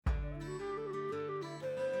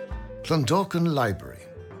Clondalkin Library.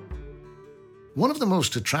 One of the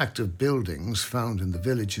most attractive buildings found in the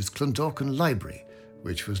village is Clondalkin Library,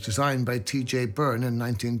 which was designed by T.J. Byrne in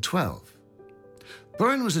 1912.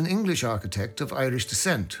 Byrne was an English architect of Irish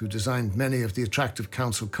descent who designed many of the attractive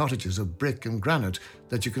council cottages of brick and granite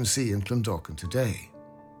that you can see in Clondalkin today.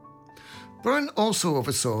 Byrne also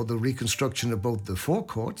oversaw the reconstruction of both the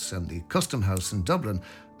forecourts and the Custom House in Dublin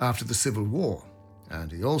after the Civil War, and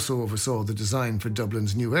he also oversaw the design for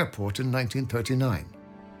Dublin's new airport in 1939.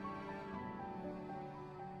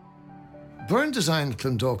 Byrne designed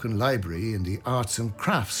Clondalkin Library in the arts and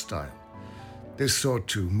crafts style. This sought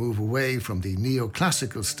to move away from the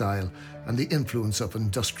neoclassical style and the influence of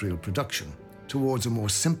industrial production towards a more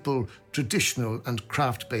simple, traditional and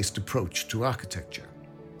craft-based approach to architecture.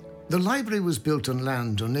 The library was built on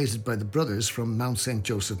land donated by the brothers from Mount St.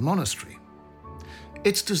 Joseph Monastery.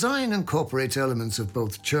 Its design incorporates elements of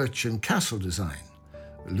both church and castle design,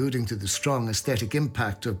 alluding to the strong aesthetic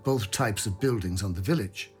impact of both types of buildings on the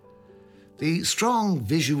village. The strong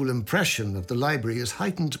visual impression of the library is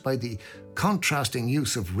heightened by the contrasting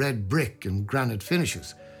use of red brick and granite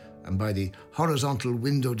finishes, and by the horizontal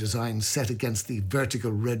window design set against the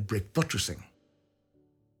vertical red brick buttressing.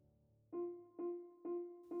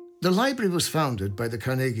 The library was founded by the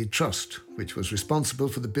Carnegie Trust, which was responsible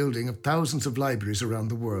for the building of thousands of libraries around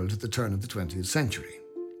the world at the turn of the 20th century.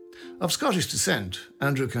 Of Scottish descent,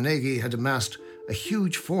 Andrew Carnegie had amassed a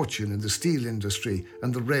huge fortune in the steel industry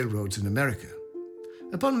and the railroads in America.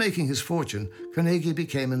 Upon making his fortune, Carnegie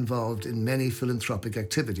became involved in many philanthropic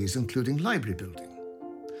activities, including library building.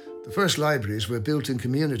 The first libraries were built in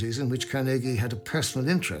communities in which Carnegie had a personal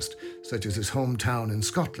interest, such as his hometown in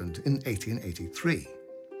Scotland in 1883.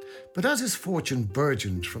 But as his fortune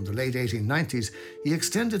burgeoned from the late 1890s, he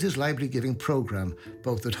extended his library-giving program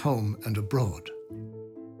both at home and abroad.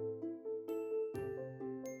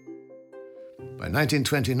 By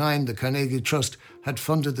 1929, the Carnegie Trust had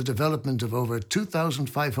funded the development of over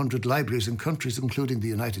 2,500 libraries in countries including the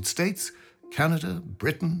United States, Canada,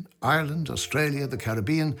 Britain, Ireland, Australia, the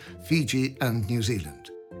Caribbean, Fiji, and New Zealand.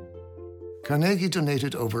 Carnegie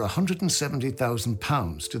donated over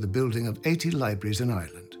 £170,000 to the building of 80 libraries in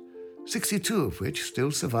Ireland, 62 of which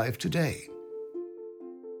still survive today.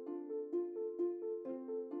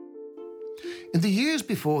 In the years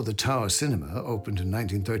before the Tower Cinema opened in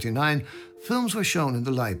 1939, films were shown in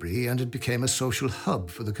the library and it became a social hub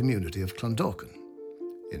for the community of Clondalkin.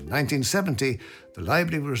 In 1970, the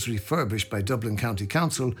library was refurbished by Dublin County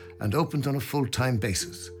Council and opened on a full-time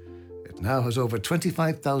basis. It now has over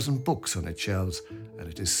 25,000 books on its shelves, and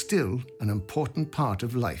it is still an important part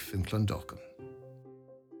of life in Clondalkin.